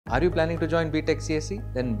Are you planning to join B.Tech CSE?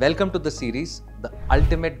 Then welcome to the series, The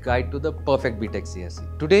Ultimate Guide to the Perfect B.Tech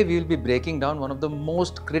CSE. Today we will be breaking down one of the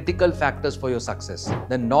most critical factors for your success,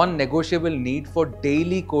 the non-negotiable need for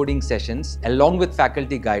daily coding sessions along with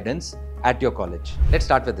faculty guidance at your college. Let's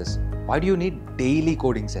start with this. Why do you need daily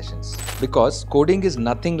coding sessions? Because coding is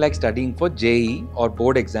nothing like studying for JEE or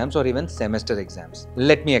board exams or even semester exams.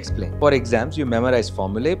 Let me explain. For exams, you memorize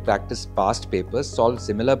formulae, practice past papers, solve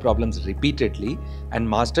similar problems repeatedly, and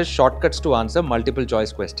master shortcuts to answer multiple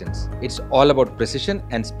choice questions. It's all about precision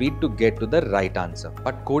and speed to get to the right answer.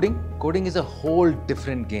 But coding is a whole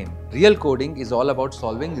different game. Real coding is all about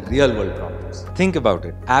solving real world problems. Think about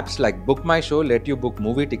it. Apps like Book My Show let you book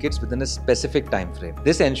movie tickets within a specific time frame.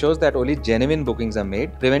 This ensures that only genuine bookings are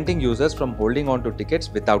made, preventing users from holding on to tickets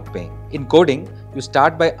without paying. In coding, you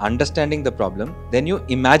start by understanding the problem, then you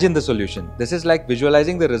imagine the solution. This is like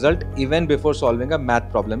visualizing the result even before solving a math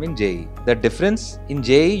problem in JEE. The difference? In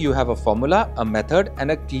JEE, you have a formula, a method,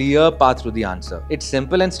 and a clear path to the answer. It's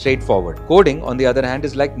simple and straightforward. Coding, on the other hand,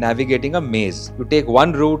 is like navigating a maze. You take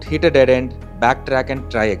one route, hit a dead end, backtrack and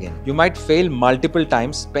try again. You might fail multiple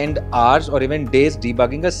times, spend hours or even days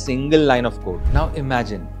debugging a single line of code. Now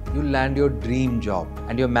imagine you land your dream job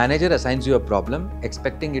and your manager assigns you a problem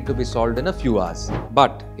expecting it to be solved in a few hours.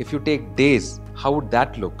 But if you take days, how would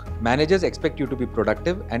that look? Managers expect you to be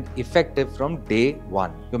productive and effective from day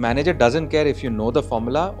one. Your manager doesn't care if you know the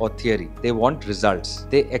formula or theory. They want results.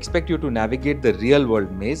 They expect you to navigate the real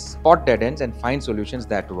world maze, spot dead ends and find solutions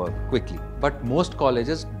that work quickly. But most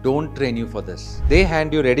colleges don't train you for this. They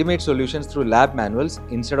hand you ready-made solutions through lab manuals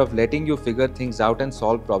instead of letting you figure things out and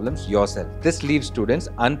solve problems yourself. This leaves students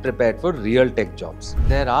unprepared for real tech jobs.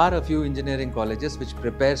 There are a few engineering colleges which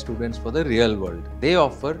prepare students for the real world. They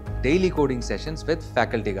offer daily coding sessions with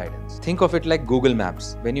faculty guidance. Think of it like Google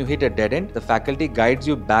Maps. When you hit a dead end, the faculty guides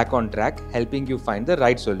you back on track, helping you find the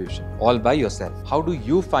right solution, all by yourself. How do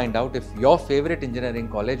you find out if your favorite engineering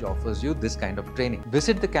college offers you this kind of training?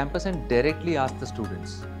 Visit the campus and directly ask the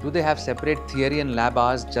students. Do they have separate theory and lab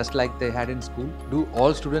hours just like they had in school? Do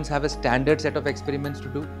all students have a standard set of experiments to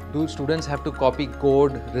do? Do students have to copy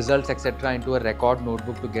code, results, etc. into a record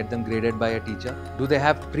notebook to get them graded by a teacher? Do they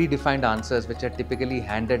have predefined answers which are typically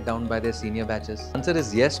handed down by their senior batches? Answer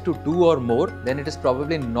is yes to two or more, then it is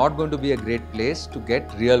probably not going to be a great place to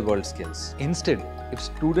get real world skills. Instead, if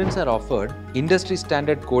students are offered industry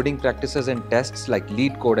standard coding practices and tests like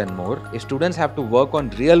lead code and more, if students have to work on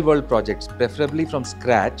real world projects, preferably from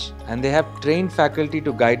scratch, and they have trained faculty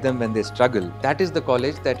to guide them when they struggle, that is the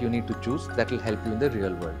college that you need to choose that will help you in the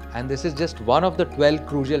real world. And this is just one of the 12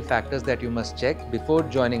 crucial factors that you must check before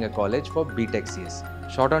joining a college for B.Tech CSE.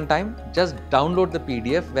 Short on time? Just download the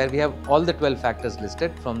PDF where we have all the 12 factors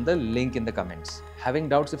listed from the link in the comments. Having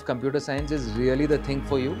doubts if computer science is really the thing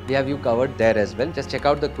for you, we have you covered there as well. Just check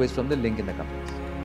out the quiz from the link in the comments.